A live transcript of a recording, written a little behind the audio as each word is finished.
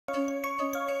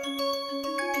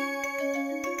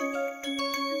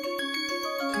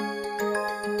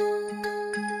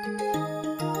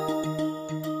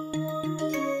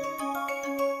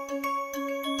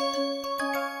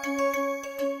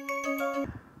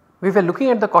We were looking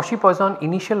at the Cauchy-Poisson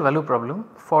initial value problem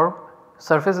for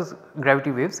surface gravity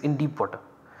waves in deep water.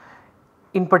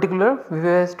 In particular, we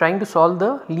were trying to solve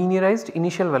the linearized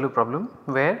initial value problem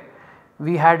where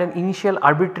we had an initial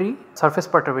arbitrary surface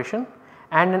perturbation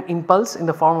and an impulse in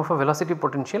the form of a velocity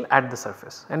potential at the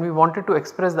surface, and we wanted to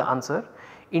express the answer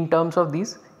in terms of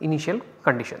these initial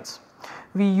conditions.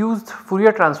 We used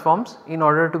Fourier transforms in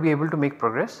order to be able to make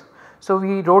progress. So,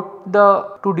 we wrote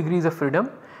the 2 degrees of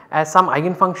freedom as some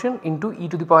eigenfunction into e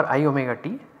to the power I omega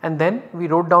t, and then we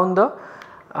wrote down the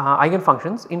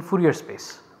eigenfunctions in Fourier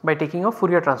space by taking a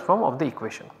Fourier transform of the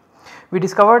equation. We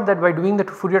discovered that by doing the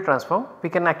Fourier transform we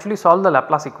can actually solve the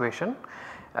Laplace equation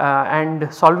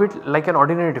and solve it like an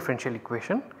ordinary differential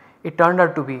equation. It turned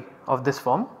out to be of this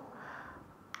form,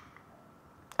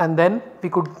 and then we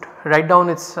could write down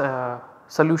its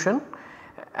solution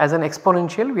as an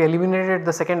exponential. We eliminated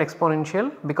the second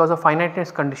exponential because of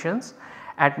finiteness conditions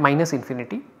at minus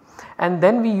infinity, and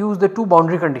then we use the 2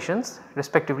 boundary conditions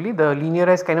respectively, the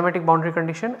linearized kinematic boundary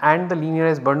condition and the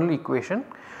linearized Bernoulli equation,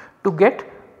 to get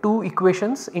 2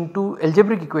 equations into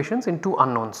algebraic equations in 2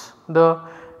 unknowns. The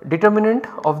determinant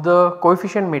of the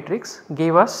coefficient matrix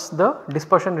gave us the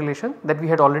dispersion relation that we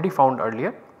had already found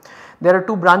earlier. There are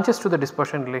 2 branches to the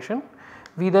dispersion relation.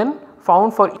 We then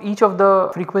found for each of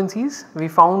the frequencies we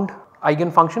found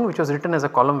eigenfunction which was written as a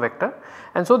column vector,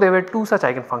 and so there were 2 such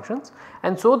eigenfunctions,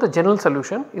 and so the general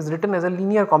solution is written as a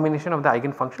linear combination of the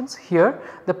eigenfunctions. Here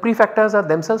the prefactors are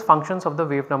themselves functions of the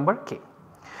wave number k.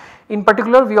 In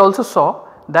particular, we also saw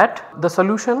that the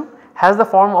solution has the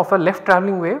form of a left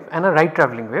travelling wave and a right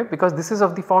travelling wave, because this is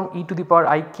of the form e to the power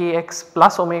I kx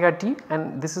plus omega t,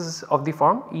 and this is of the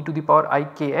form e to the power I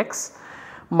kx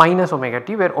minus omega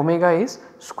t, where omega is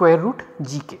square root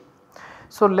gk.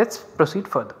 So, let us proceed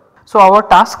further. So, our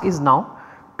task is now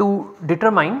to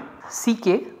determine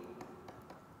Ck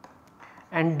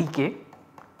and dk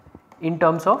in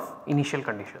terms of initial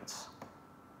conditions.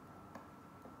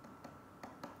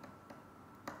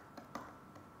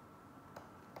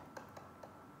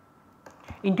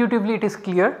 Intuitively it is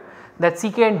clear that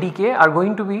Ck and dk are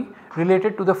going to be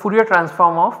related to the Fourier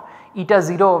transform of eta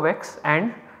 0 of x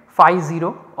and phi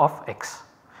 0 of x.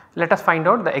 Let us find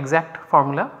out the exact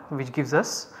formula which gives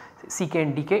us Ck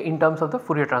and dk in terms of the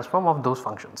Fourier transform of those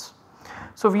functions.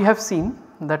 So, we have seen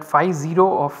that phi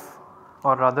 0 of,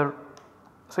 or rather,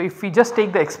 so if we just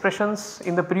take the expressions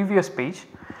in the previous page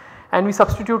and we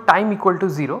substitute time equal to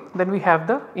 0, then we have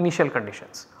the initial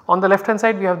conditions. On the left hand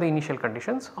side we have the initial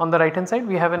conditions, on the right hand side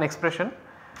we have an expression.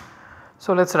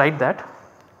 So, let us write that.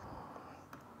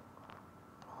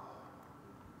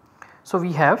 So,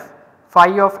 we have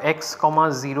phi of x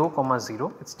comma 0 comma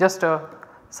 0, it is just a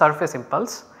surface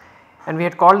impulse, and we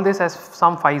had called this as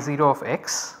some phi 0 of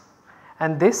x,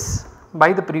 and this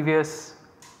by the previous,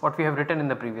 what we have written in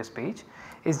the previous page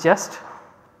is just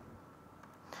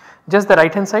the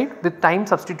right hand side with time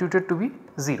substituted to be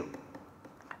 0.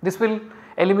 This will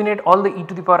eliminate all the e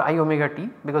to the power I omega t,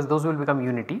 because those will become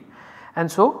unity,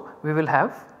 and so we will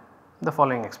have the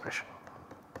following expression.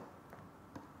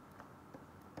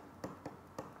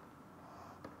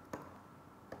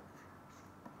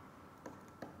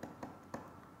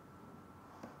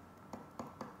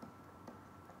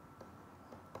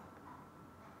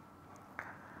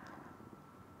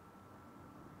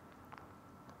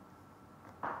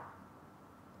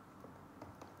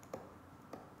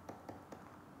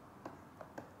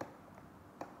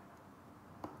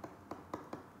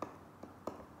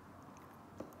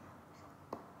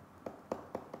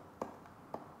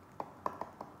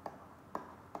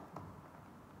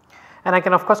 And I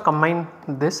can of course combine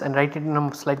this and write it in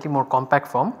a slightly more compact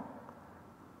form.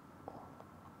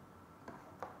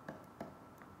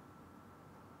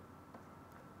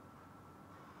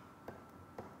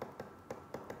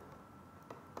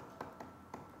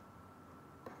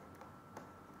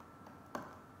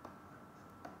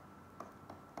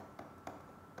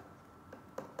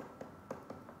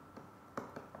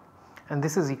 And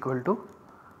this is equal to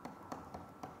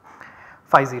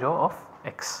phi 0 of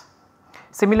x.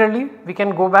 Similarly, we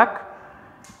can go back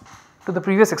to the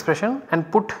previous expression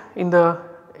and put in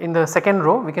the second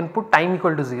row we can put time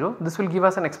equal to 0. This will give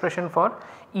us an expression for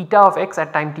eta of x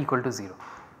at time t equal to 0.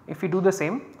 If we do the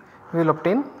same, we will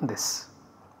obtain this.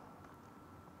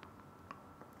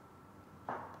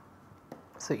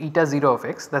 So, eta 0 of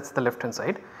x, that is the left hand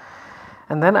side,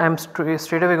 and then I am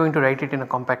straight away going to write it in a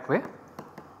compact way.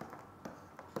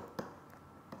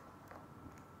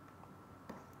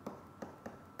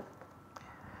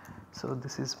 So,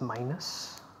 this is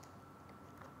minus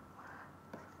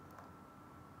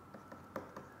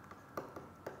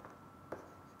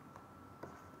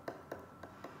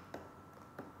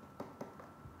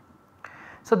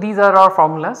So, these are our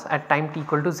formulas at time t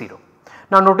equal to 0.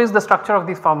 Now, notice the structure of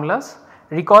these formulas.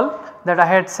 Recall that I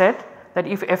had said that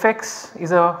if fx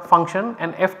is a function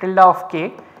and f tilde of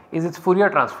k is its Fourier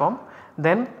transform,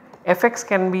 then fx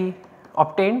can be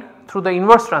obtained through the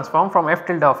inverse transform from f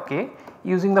tilde of k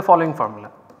using the following formula.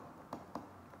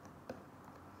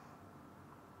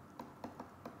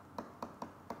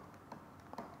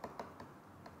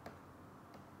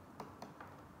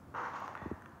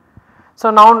 So,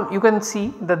 now you can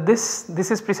see that this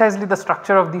is precisely the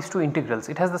structure of these two integrals.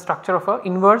 It has the structure of a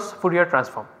inverse Fourier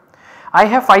transform. I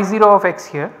have phi 0 of x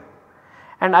here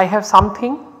and I have some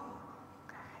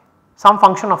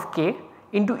function of k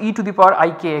into e to the power I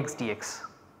k x dx.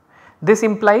 This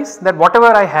implies that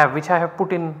whatever I have, which I have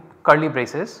put in curly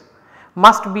braces,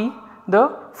 must be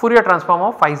the Fourier transform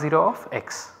of phi 0 of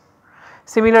x.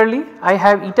 Similarly, I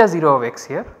have eta 0 of x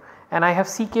here and I have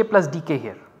ck plus dk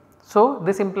here. So,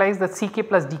 this implies that ck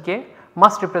plus dk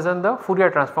must represent the Fourier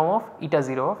transform of eta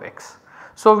 0 of x.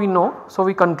 So,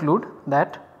 we conclude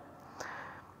that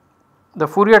the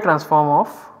Fourier transform of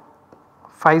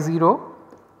phi 0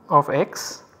 of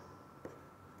x,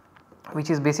 which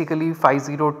is basically phi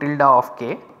 0 tilde of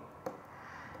k,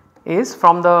 is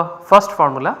from the first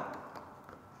formula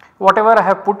whatever I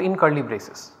have put in curly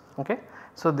braces. Okay.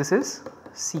 So, this is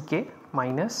ck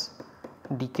minus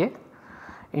dk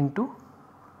into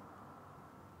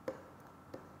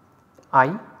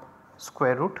I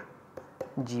square root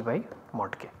g by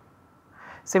mod k.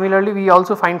 Similarly, we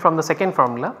also find from the second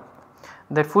formula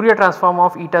that Fourier transform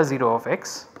of eta 0 of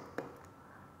x,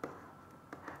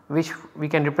 which we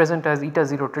can represent as eta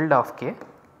 0 tilde of k,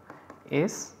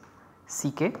 is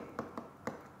ck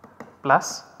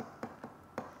plus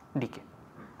dk.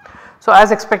 So,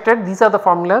 as expected, these are the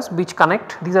formulas which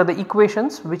connect, these are the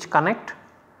equations which connect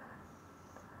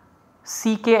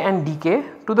ck and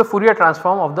dk to the Fourier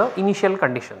transform of the initial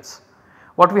conditions.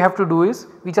 What we have to do is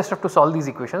we just have to solve these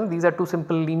equations. These are two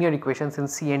simple linear equations in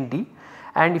C and D,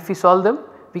 and if we solve them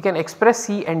we can express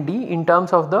C and D in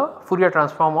terms of the Fourier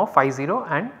transform of phi 0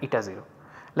 and eta 0.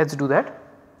 Let us do that.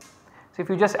 So, if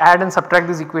you just add and subtract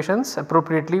these equations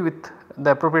appropriately with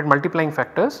the appropriate multiplying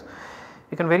factors,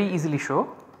 you can very easily show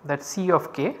that C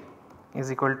of k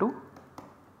is equal to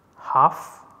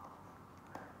half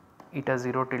eta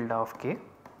 0 tilde of k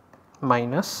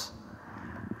minus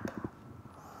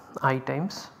I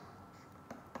times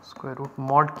square root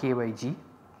mod k by g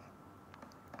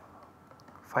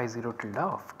phi 0 tilde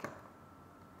of k.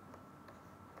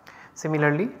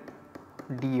 Similarly,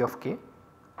 d of k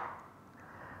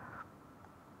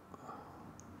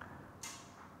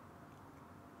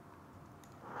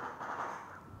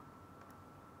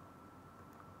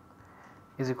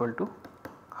is equal to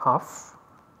half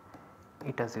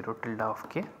eta 0 tilde of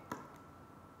k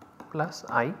plus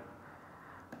I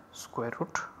square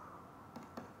root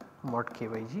mod k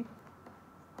by g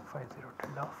phi 0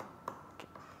 tilde of k.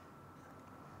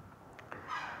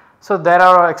 So, there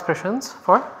are our expressions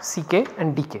for ck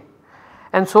and dk,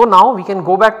 and so now we can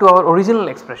go back to our original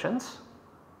expressions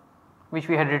which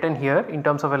we had written here in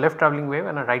terms of a left travelling wave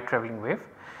and a right travelling wave.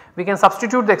 We can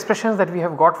substitute the expressions that we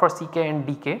have got for ck and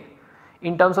dk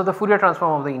in terms of the Fourier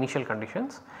transform of the initial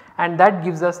conditions, and that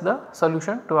gives us the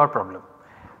solution to our problem.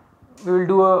 We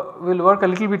will work a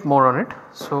little bit more on it.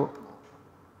 So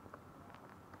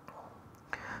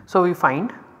we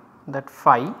find that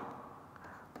phi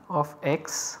of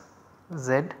x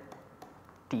z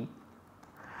t.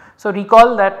 So,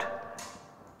 recall that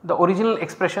the original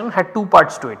expression had two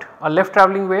parts to it, a left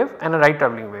travelling wave and a right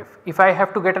travelling wave. If I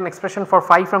have to get an expression for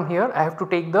phi from here, I have to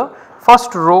take the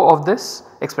first row of this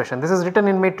expression. This is written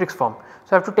in matrix form.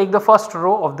 So, I have to take the first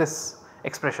row of this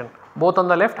expression both on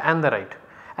the left and the right,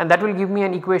 and that will give me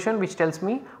an equation which tells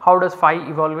me how does phi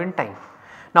evolve in time.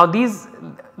 Now,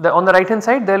 on the right hand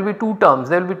side there will be two terms,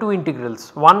 there will be two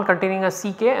integrals, one containing a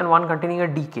ck and one containing a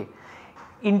dk.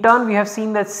 In turn, we have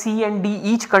seen that C and D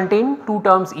each contain two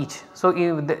terms each. So,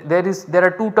 there are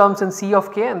two terms in C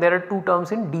of k and there are two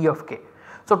terms in D of k.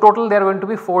 So, total there are going to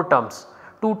be 4 terms,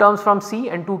 2 terms from C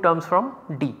and 2 terms from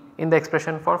D in the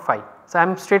expression for phi. So, I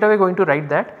am straight away going to write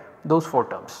that those 4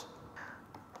 terms.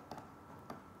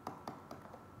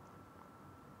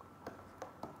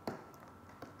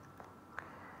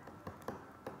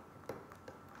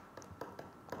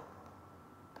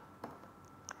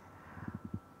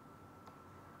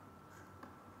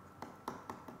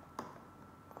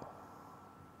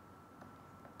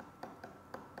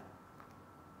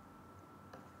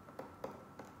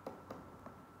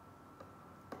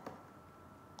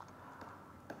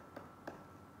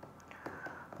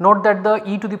 Note that the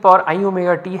e to the power I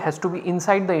omega t has to be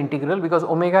inside the integral because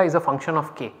omega is a function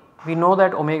of k. we know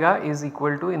that omega is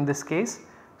equal to, in this case,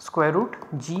 square root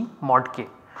g mod k.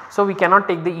 So, we cannot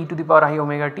take the e to the power I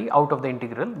omega t out of the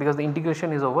integral because the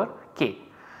integration is over k.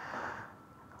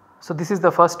 So, this is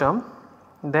the first term,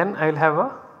 then I will have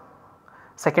a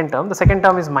second term. The second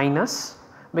term is minus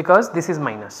because this is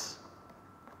minus.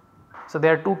 So,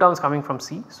 there are two terms coming from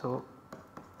C. So,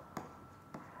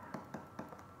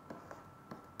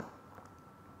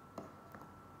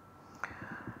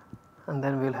 and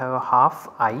then we will have a half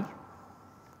I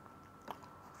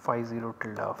phi 0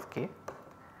 tilde of k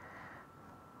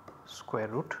square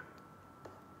root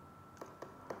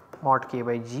mod k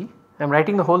by g. I am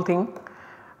writing the whole thing,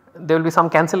 there will be some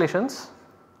cancellations,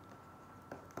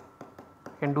 I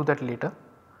can do that later.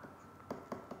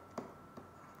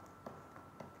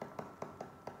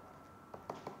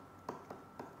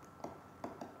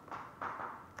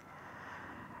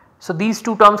 So, these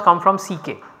two terms come from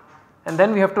Ck, and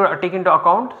then we have to take into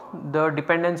account the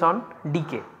dependence on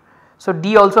dk. So,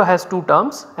 d also has two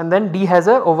terms and then d has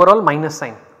a overall minus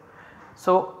sign.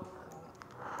 So,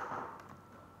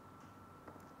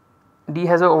 d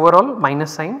has a overall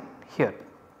minus sign here.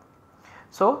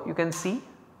 So, you can see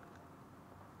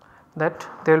that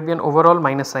there will be an overall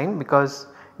minus sign because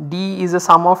d is a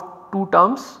sum of two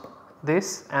terms,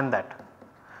 this and that.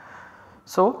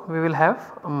 So, we will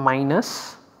have a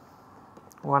minus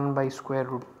 1 by square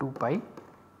root 2 pi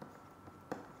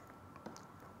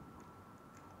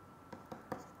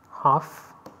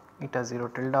half eta 0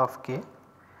 tilde of k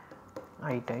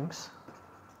I times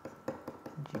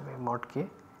g by mod k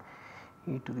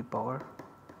e to the power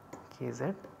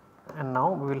kz, and now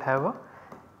we will have a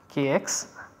kx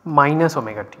minus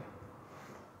omega t.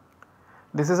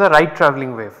 This is a right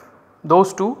travelling wave,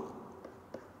 those two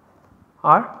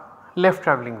are left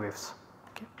travelling waves,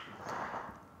 okay,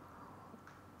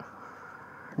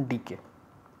 dk,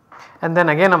 and then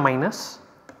again a minus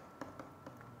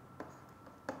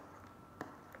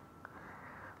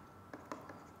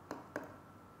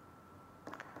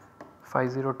phi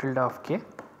 0 tilde of k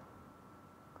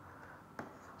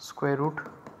square root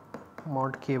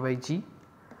mod k by g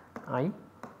I.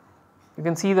 You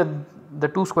can see that the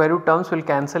two square root terms will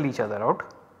cancel each other out.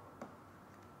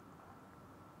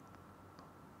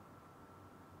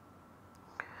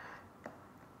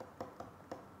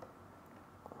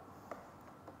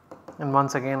 And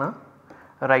once again a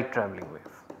right travelling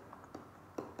wave.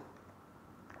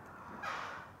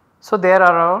 So, there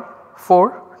are our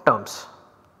 4 terms.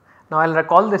 Now, I will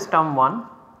recall this term 1,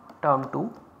 term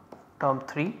 2, term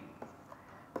 3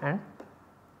 and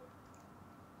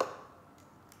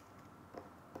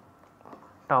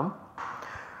term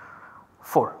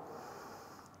 4.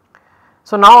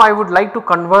 So, now I would like to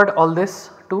convert all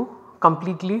this to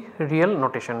completely real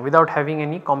notation without having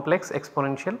any complex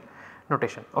exponential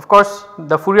notation. Of course,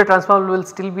 the Fourier transform will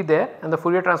still be there and the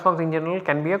Fourier transforms in general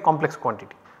can be a complex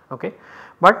quantity, okay,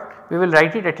 but we will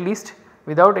write it at least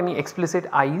without any explicit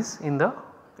i's in the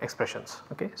expressions,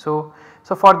 okay. So,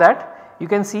 for that you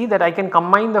can see that I can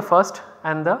combine the first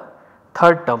and the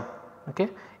third term, okay.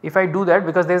 If I do that,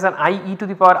 because there is an I e to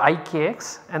the power I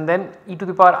kx and then e to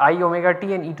the power I omega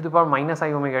t and e to the power minus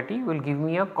I omega t will give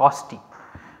me a cos t,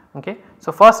 okay.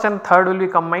 So, first and third will be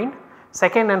combined,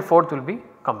 second and fourth will be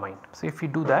combined. So, if we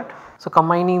do that, so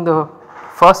combining the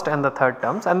first and the third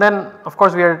terms, and then of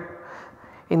course we are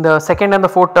in the second and the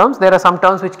fourth terms, there are some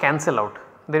terms which cancel out,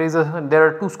 there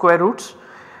are 2 square roots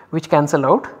which cancel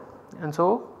out, and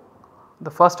so the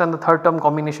first and the third term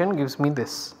combination gives me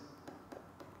this.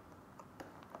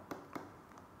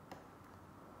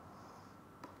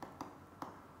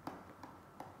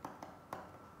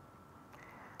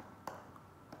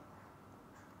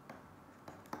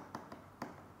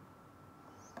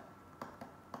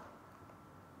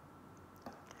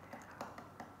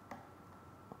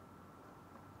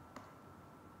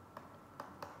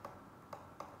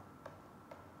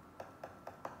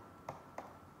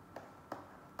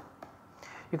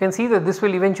 You can see that this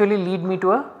will eventually lead me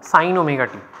to a sin omega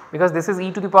t, because this is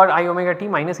e to the power I omega t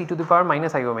minus e to the power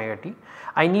minus I omega t.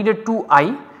 I needed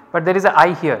 2I, but there is a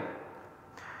I here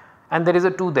and there is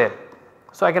a 2 there.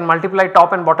 So, I can multiply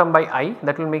top and bottom by I,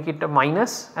 that will make it a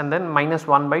minus and then minus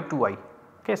 1 by 2I,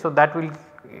 okay. So, that will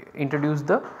introduce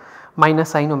the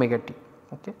minus sin omega t,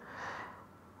 okay.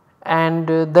 And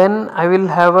then I will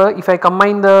have a, if I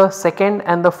combine the second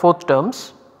and the fourth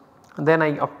terms, then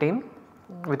I obtain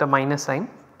with a minus sign.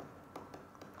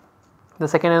 The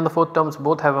second and the fourth terms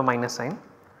both have a minus sign,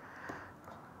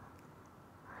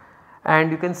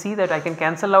 and you can see that I can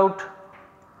cancel out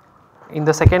in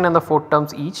the second and the fourth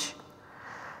terms each.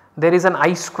 There is an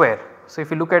I square. So, if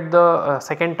you look at the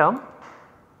second term,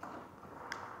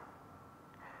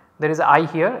 there is a I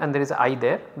here and there is a I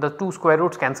there, the two square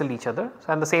roots cancel each other,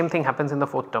 so, and the same thing happens in the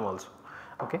fourth term also.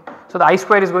 Okay. So, the I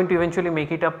square is going to eventually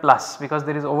make it a plus because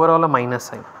there is overall a minus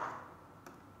sign,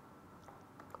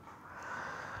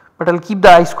 but I will keep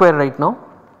the I square right now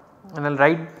and I will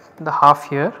write the half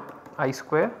here, I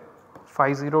square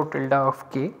phi 0 tilde of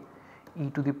k e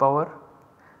to the power,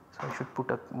 so I should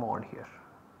put a mod here,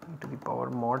 e to the power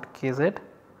mod kz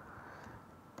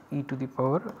e to the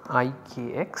power I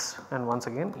kx, and once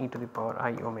again e to the power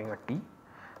I omega t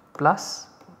plus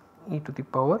e to the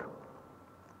power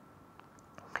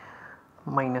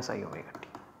minus I omega t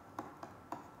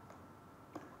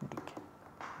dk.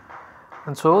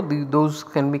 And so those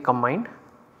can be combined,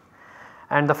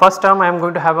 and the first term I am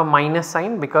going to have a minus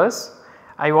sign because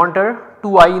I want a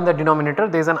 2i in the denominator,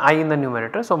 there is an I in the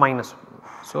numerator, so minus.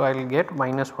 So I will get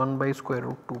minus 1 by square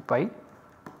root 2 pi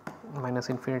minus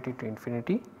infinity to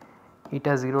infinity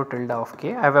eta 0 tilde of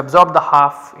k. I have absorbed the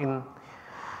half in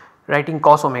writing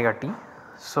cos omega t.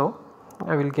 So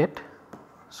I will get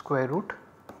square root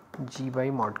g by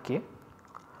mod k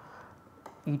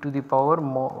e to the power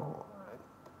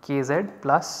kz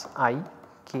plus I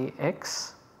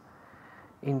kx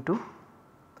into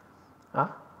a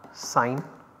sin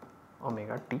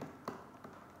omega t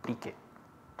dk.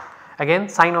 Again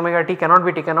sin omega t cannot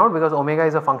be taken out because omega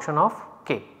is a function of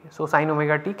k. So, sin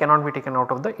omega t cannot be taken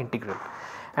out of the integral,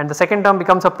 and the second term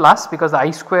becomes a plus because the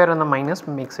I square and the minus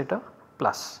makes it a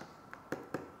plus,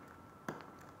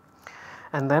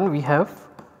 and then we have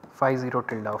phi 0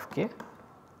 tilde of k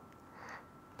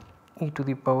e to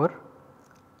the power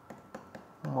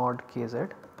mod kz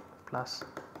plus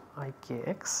I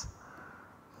kx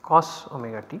cos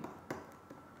omega t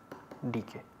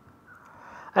dk,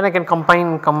 and I can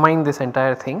combine this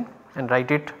entire thing and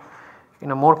write it in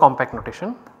a more compact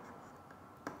notation,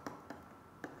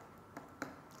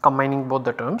 combining both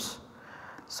the terms.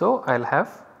 So, I will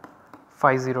have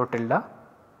phi 0 tilde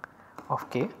of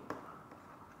k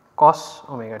cos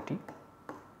omega t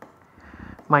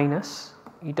minus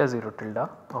eta 0 tilde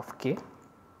of k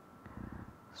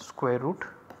square root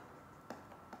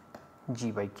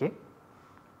g by k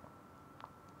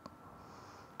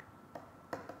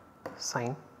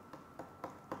sin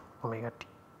omega t,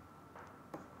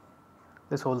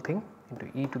 this whole thing into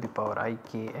e to the power I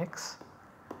kx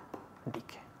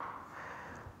dk.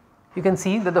 You can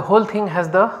see that the whole thing has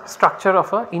the structure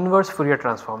of a inverse Fourier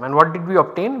transform, and what did we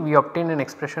obtain? We obtained an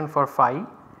expression for phi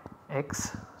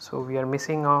x. So, we are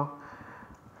missing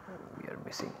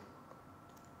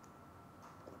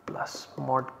plus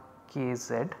mod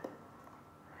kz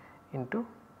into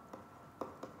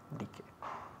dk.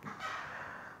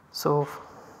 So,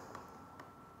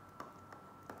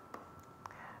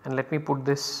 and let me put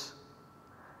this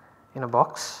in a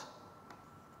box.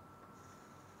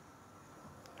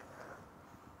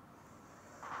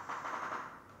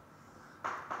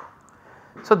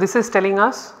 So, this is telling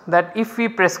us that if we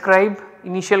prescribe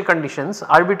initial conditions,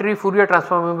 arbitrary Fourier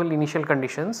transformable initial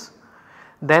conditions,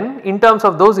 then in terms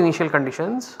of those initial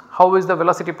conditions, how is the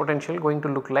velocity potential going to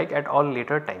look like at all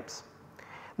later times?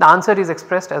 The answer is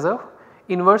expressed as a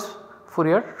inverse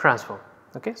Fourier transform.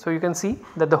 Okay. So, you can see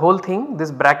that the whole thing,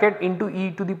 this bracket into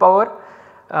e to the power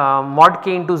mod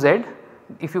k into z,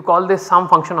 if you call this some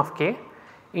function of k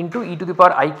into e to the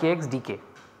power I kx dk.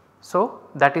 So,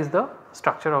 that is the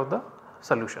structure of the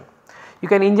solution. You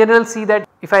can in general see that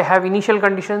if I have initial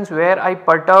conditions where I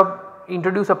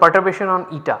introduce a perturbation on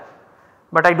eta,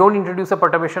 but I do not introduce a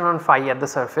perturbation on phi at the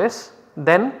surface,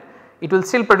 then it will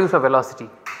still produce a velocity.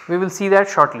 We will see that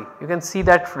shortly. You can see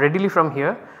that readily from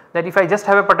here, that if I just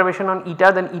have a perturbation on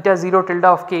eta, then eta 0 tilde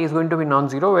of k is going to be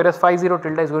non-zero, whereas phi 0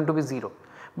 tilde is going to be 0,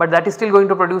 but that is still going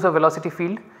to produce a velocity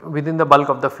field within the bulk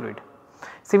of the fluid.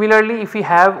 Similarly, if we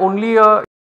have only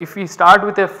if we start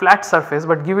with a flat surface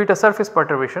but give it a surface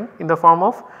perturbation in the form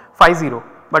of phi 0,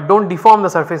 but do not deform the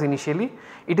surface initially,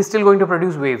 it is still going to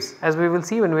produce waves, as we will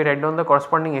see when we write down the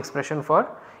corresponding expression for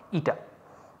eta.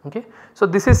 Okay. So,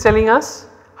 this is telling us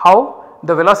how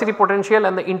the velocity potential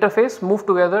and the interface move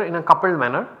together in a coupled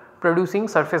manner, producing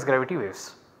surface gravity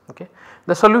waves. Okay.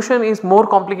 The solution is more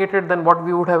complicated than what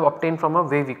we would have obtained from a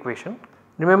wave equation.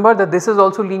 Remember that this is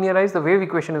also linearized, the wave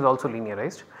equation is also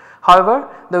linearized. However,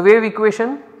 the wave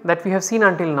equation that we have seen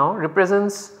until now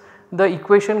represents the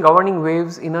equation governing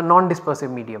waves in a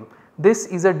non-dispersive medium. This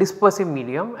is a dispersive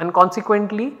medium, and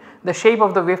consequently the shape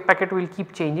of the wave packet will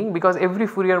keep changing because every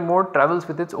Fourier mode travels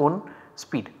with its own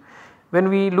speed. When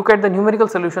we look at the numerical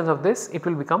solutions of this, it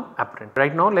will become apparent.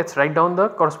 Right now let us write down the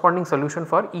corresponding solution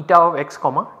for eta of x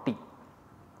comma t.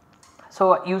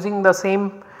 So, using the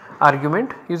same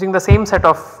argument, using the same set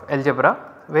of algebra,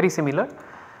 very similar,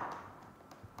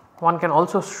 one can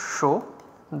also show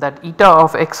that eta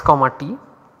of x comma t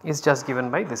is just given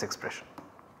by this expression.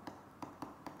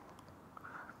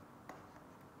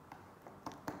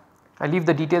 I leave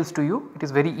the details to you, it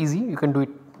is very easy, you can do it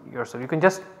yourself. You can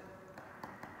just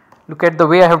look at the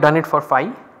way I have done it for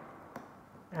phi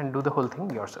and do the whole thing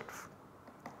yourself.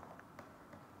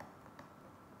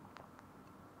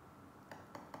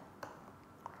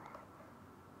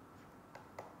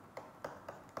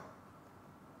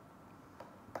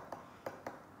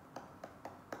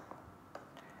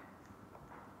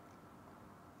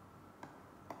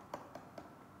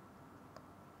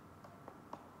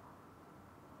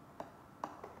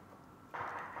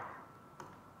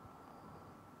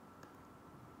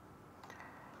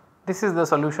 This is the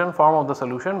solution, form of the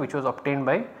solution which was obtained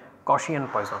by Cauchy and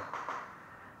Poisson,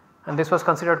 and this was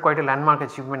considered quite a landmark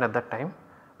achievement at that time,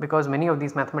 because many of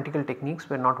these mathematical techniques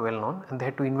were not well known and they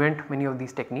had to invent many of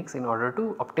these techniques in order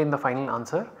to obtain the final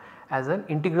answer as an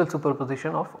integral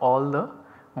superposition of all the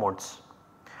modes.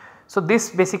 So, this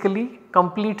basically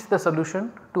completes the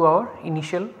solution to our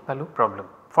initial value problem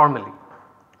formally.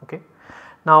 Okay.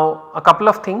 Now, a couple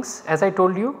of things, as I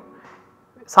told you,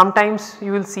 sometimes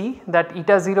you will see that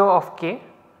eta 0 of k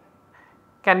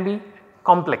can be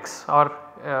complex, or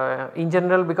in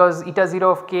general, because eta 0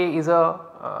 of k is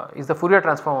the Fourier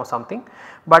transform of something,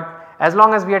 but as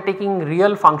long as we are taking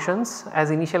real functions as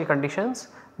initial conditions,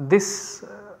 this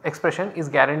expression is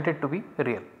guaranteed to be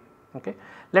real. Okay.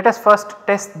 Let us first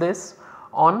test this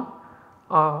on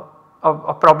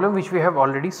a problem which we have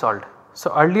already solved.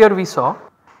 So, earlier we saw,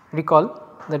 recall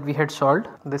that we had solved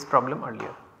this problem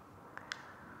earlier.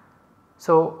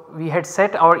 So, we had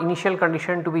set our initial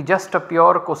condition to be just a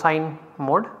pure cosine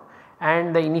mode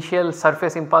and the initial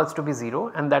surface impulse to be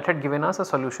 0, and that had given us a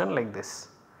solution like this.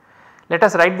 Let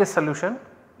us write this solution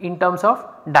in terms of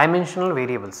dimensional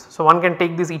variables. So, one can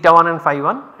take this eta 1 and phi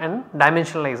 1 and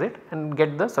dimensionalize it and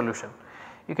get the solution.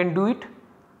 You can do it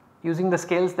using the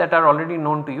scales that are already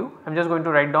known to you. I am just going to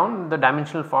write down the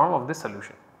dimensional form of this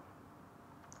solution.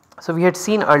 So, we had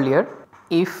seen earlier,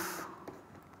 if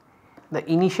the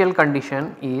initial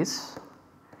condition is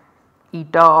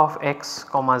eta of x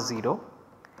comma 0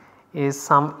 is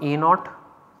some a naught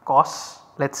cos,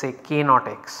 let us say k naught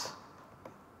x.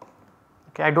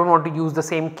 Okay, I do not want to use the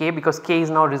same k because k is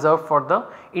now reserved for the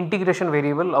integration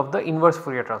variable of the inverse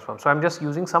Fourier transform. So, I am just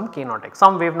using some k naught x,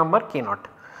 some wave number k naught,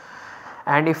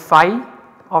 and if phi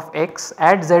of x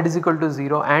at z is equal to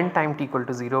 0 and time t equal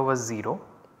to 0 was 0,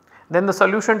 then the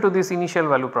solution to this initial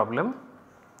value problem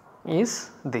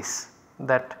is this,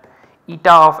 that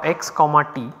eta of x comma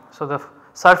t. So, the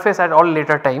surface at all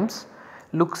later times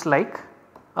looks like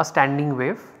a standing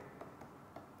wave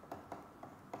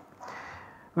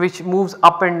which moves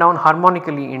up and down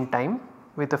harmonically in time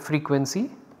with a frequency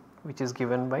which is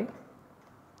given by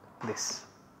this.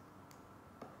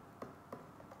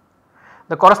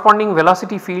 The corresponding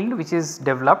velocity field which is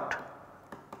developed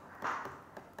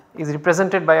is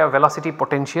represented by a velocity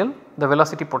potential. The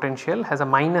velocity potential has a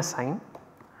minus sign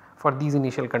for these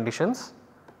initial conditions.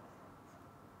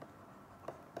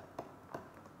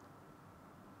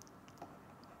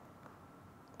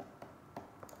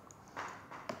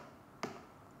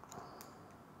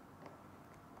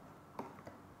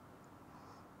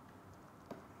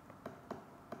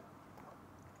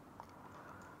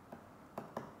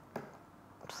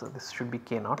 So, this should be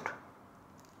k naught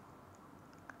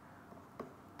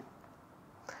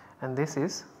and this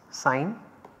is sin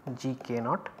g k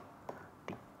naught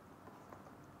t.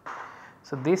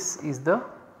 So, this is the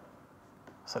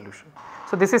solution.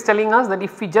 So, this is telling us that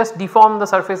if we just deform the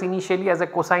surface initially as a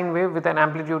cosine wave with an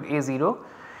amplitude a0,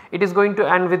 it is going to,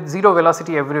 and with 0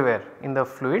 velocity everywhere in the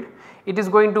fluid, it is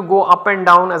going to go up and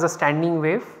down as a standing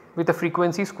wave with a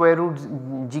frequency square root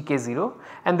gk0,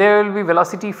 and there will be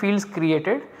velocity fields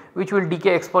created which will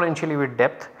decay exponentially with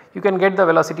depth. You can get the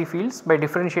velocity fields by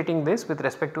differentiating this with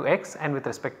respect to x and with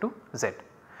respect to z.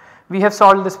 We have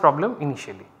solved this problem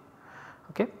initially.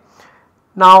 Okay.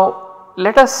 Now,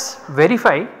 let us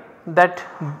verify that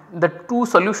the two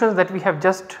solutions that we have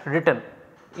just written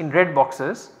in red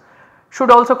boxes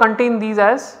should also contain these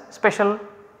as special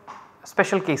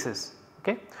cases.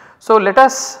 Okay. So, let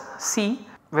us see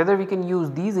whether we can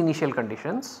use these initial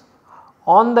conditions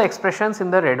on the expressions in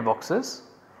the red boxes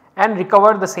and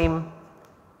recover the same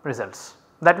results.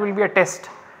 That will be a test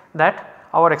that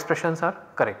our expressions are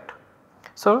correct.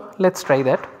 So, let us try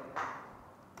that.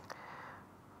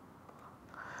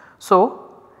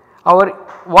 So,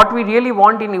 what we really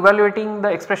want in evaluating the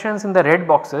expressions in the red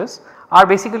boxes are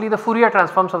basically the Fourier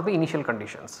transforms of the initial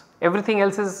conditions. Everything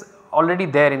else is already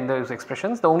there in those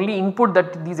expressions. The only input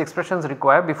that these expressions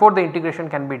require before the integration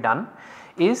can be done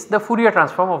is the Fourier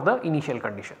transform of the initial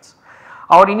conditions.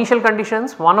 Our initial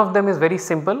conditions, one of them is very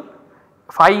simple,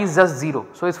 phi is just 0.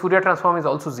 So, its Fourier transform is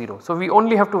also 0. So, we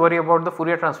only have to worry about the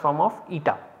Fourier transform of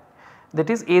eta, that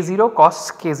is A0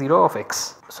 cos k0 of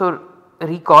x. So,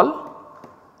 recall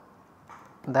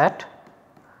that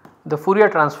the Fourier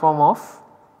transform of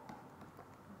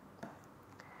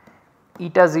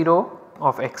eta 0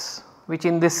 of x, which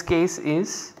in this case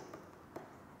is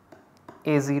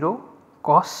A0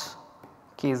 cos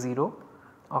k0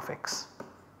 of x,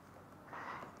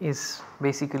 is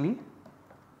basically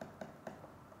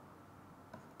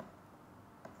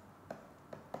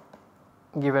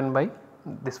given by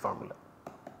this formula.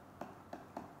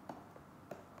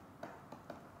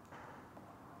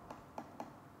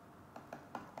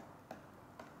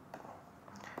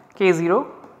 K0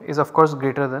 is of course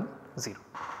greater than 0.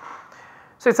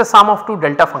 So, it is a sum of two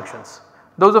delta functions.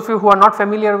 Those of you who are not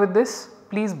familiar with this,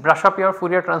 please brush up your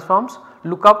Fourier transforms,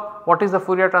 look up what is the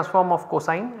Fourier transform of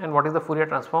cosine and what is the Fourier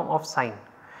transform of sine.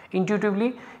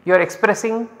 Intuitively you are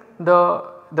expressing the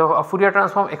Fourier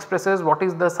transform expresses what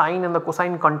is the sine and the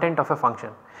cosine content of a function.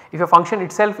 If a function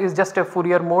itself is just a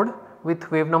Fourier mode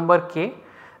with wave number k,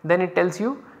 then it tells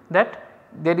you that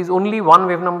there is only one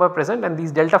wave number present and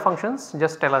these delta functions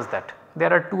just tell us that.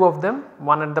 There are two of them,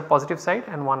 one at the positive side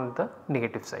and one at the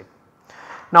negative side.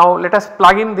 Now let us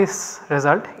plug in this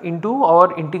result into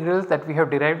our integrals that we have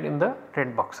derived in the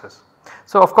red boxes.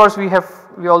 So of course we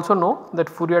also know that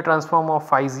Fourier transform of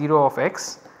phi 0 of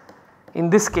x in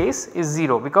this case is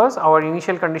 0, because our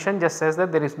initial condition just says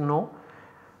that there is no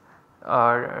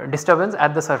disturbance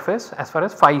at the surface as far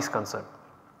as phi is concerned.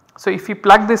 So if we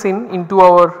plug this into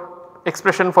our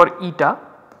expression for eta,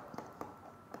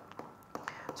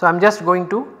 so I am just going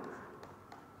to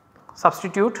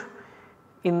substitute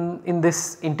in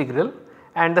this integral,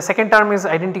 and the second term is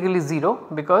identically 0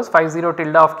 because phi 0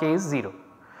 tilde of k is 0.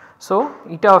 So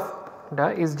eta of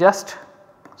eta is just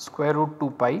square root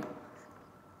 2 pi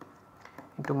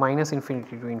into minus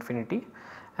infinity to infinity,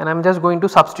 and I am just going to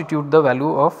substitute the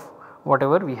value of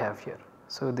whatever we have here.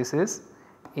 So this is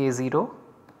A0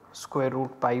 square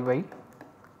root pi by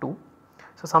 2.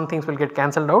 So some things will get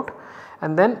cancelled out,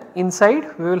 and then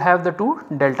inside we will have the two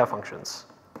delta functions.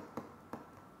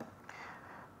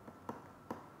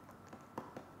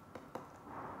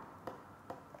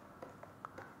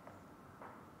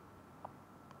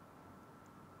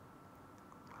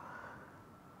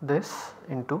 This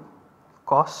into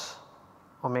cos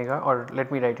omega, or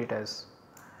let me write it as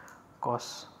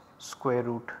cos square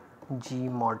root g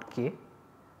mod k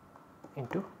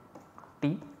into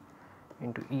t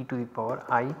into e to the power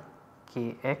I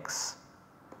kx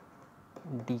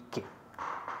dk.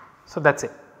 So that is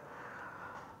it.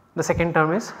 The second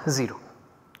term is 0.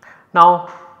 Now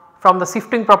from the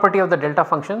shifting property of the delta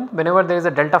function, whenever there is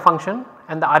a delta function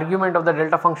and the argument of the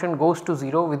delta function goes to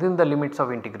 0 within the limits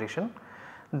of integration,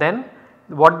 then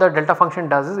what the delta function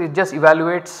does is it just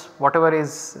evaluates whatever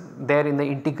is there in the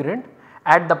integrand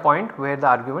at the point where the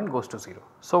argument goes to 0.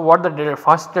 So what the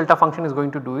first delta function is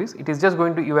going to do is it is just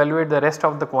going to evaluate the rest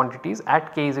of the quantities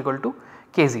at k is equal to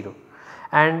k0,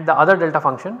 and the other delta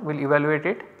function will evaluate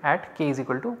it at k is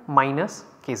equal to minus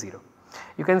k0.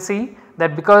 You can see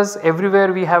that because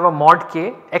everywhere we have a mod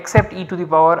k except e to the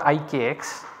power I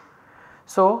kx,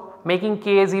 so making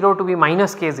k0 to be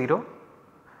minus k0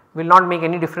 will not make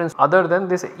any difference other than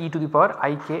this e to the power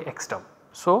I k x term.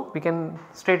 So we can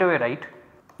straight away write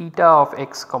eta of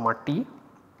x comma t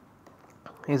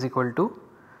is equal to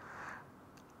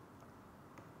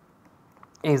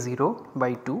a0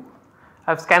 by 2.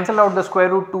 I have cancelled out the square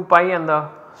root 2 pi and the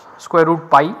square root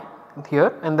pi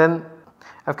here, and then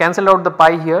I have cancelled out the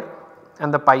pi here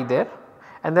and the pi there,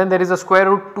 and then there is a square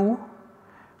root 2,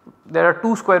 there are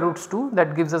 2 square roots 2,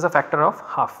 that gives us a factor of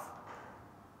half.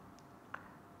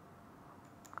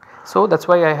 So that is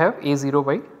why I have a0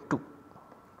 by 2.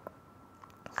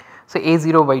 So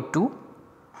a0 by 2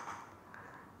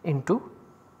 into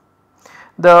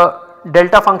the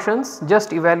delta functions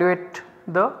just evaluate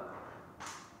the,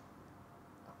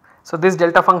 so this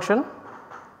delta function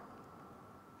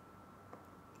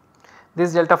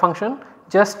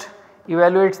just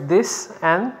evaluates this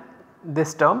and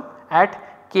this term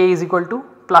at k is equal to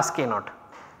plus k naught.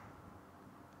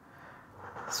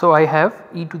 So I have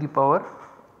e to the power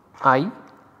I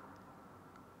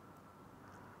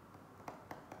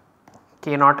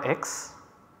k naught x.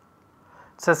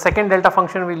 So second delta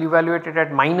function will evaluate it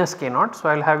at minus k naught. So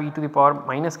I will have e to the power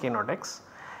minus k naught x,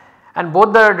 and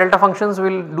both the delta functions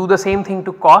will do the same thing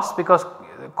to cos, because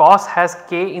cos has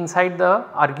k inside the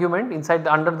argument inside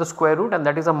the under the square root, and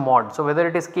that is a mod. So whether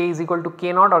it is k is equal to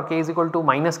k naught or k is equal to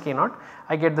minus k naught,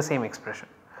 I get the same expression.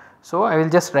 So, I will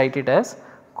just write it as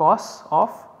cos of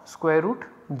square root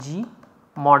g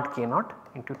mod k naught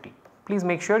into t. Please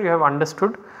make sure you have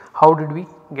understood how did we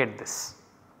get this.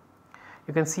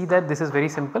 You can see that this is very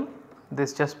simple,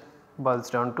 this just boils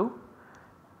down to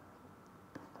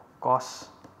cos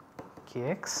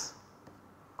kx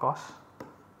cos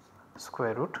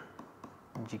square root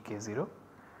gk0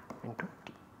 into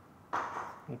t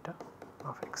eta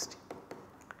of xt.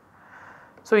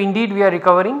 So, indeed we are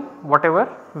recovering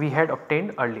whatever we had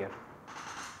obtained earlier.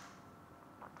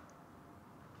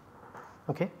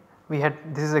 Okay.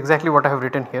 This is exactly what I have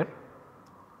written here.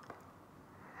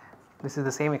 This is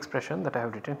the same expression that I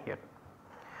have written here.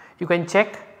 You can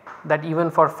check that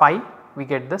even for phi we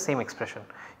get the same expression.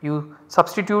 You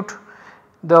substitute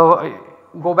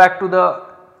go back to the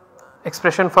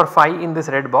expression for phi in this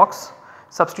red box,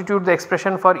 substitute the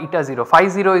expression for eta 0, phi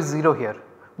 0 is 0 here,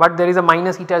 but there is a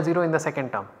minus eta 0 in the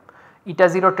second term. Eta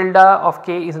 0 tilde of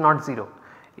k is not 0,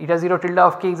 eta 0 tilde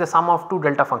of k is the sum of two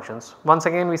delta functions. Once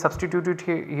again we substitute it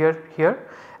here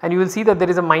and you will see that there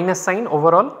is a minus sign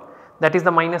overall, that is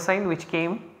the minus sign which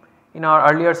came in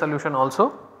our earlier solution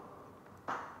also.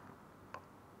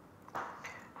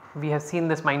 We have seen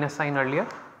this minus sign earlier.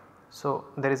 So,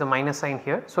 there is a minus sign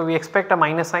here. So, we expect a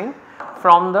minus sign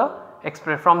from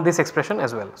this expression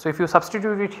as well. So, if you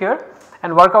substitute it here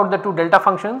and work out the two delta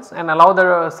functions and allow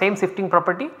the same shifting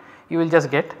property, you will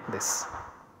just get this.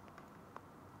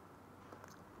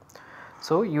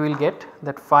 So, you will get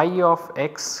that phi of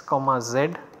x comma z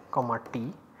comma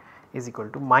t is equal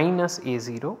to minus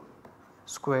a0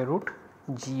 square root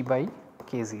g by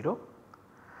k0.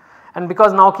 And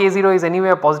because now k0 is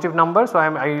anyway a positive number, so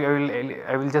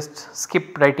I will just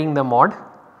skip writing the mod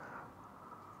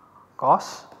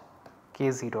cos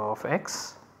k0 of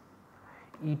x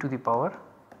e to the power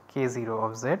k0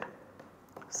 of z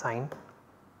sin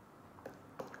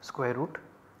square root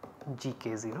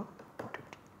gk0 into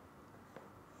t.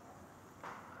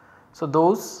 So,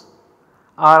 those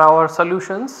are our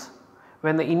solutions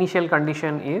when the initial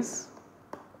condition is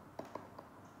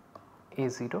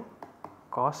a0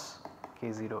 cos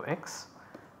k0 x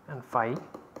and phi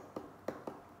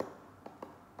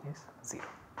is 0.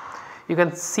 You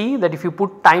can see that if you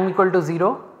put time equal to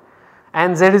 0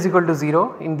 and z is equal to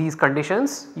 0 in these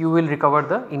conditions, you will recover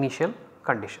the initial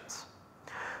conditions.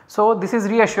 So, this is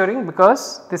reassuring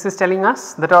because this is telling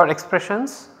us that our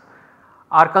expressions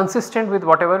are consistent with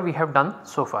whatever we have done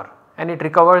so far and it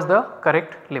recovers the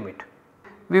correct limit.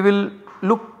 We will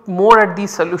look more at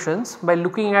these solutions by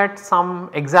looking at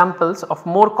some examples of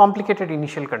more complicated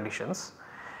initial conditions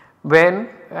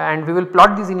and we will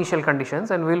plot these initial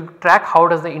conditions and we will track how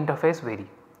does the interface vary.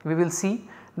 We will see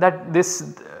that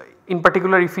this in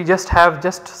particular if we just have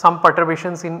some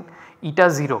perturbations in eta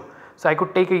 0. So, I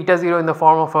could take eta 0 in the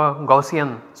form of a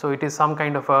Gaussian, so it is some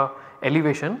kind of a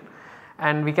elevation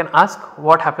and we can ask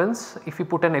what happens if we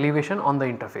put an elevation on the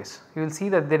interface. You will see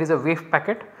that there is a wave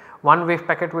packet. One wave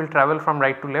packet will travel from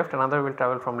right to left, another will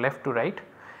travel from left to right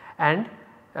and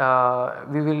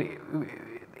we will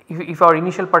if our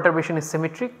initial perturbation is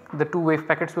symmetric, the two wave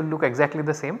packets will look exactly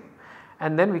the same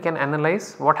and then we can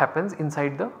analyze what happens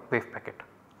inside the wave packet.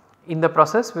 In the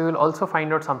process we will also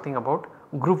find out something about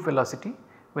group velocity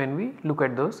when we look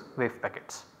at those wave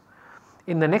packets.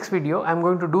 In the next video I am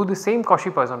going to do the same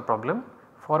Cauchy-Poisson problem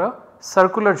for a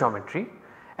circular geometry.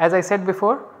 As I said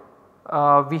before,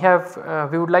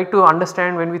 we would like to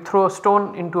understand when we throw a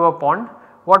stone into a pond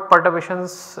what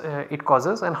perturbations it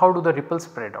causes and how do the ripples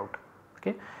spread out.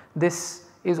 Okay. This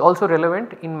is also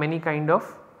relevant in many kind of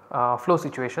flow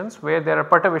situations where there are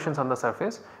perturbations on the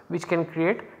surface which can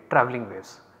create travelling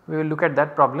waves. We will look at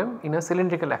that problem in a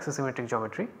cylindrical axisymmetric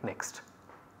geometry next.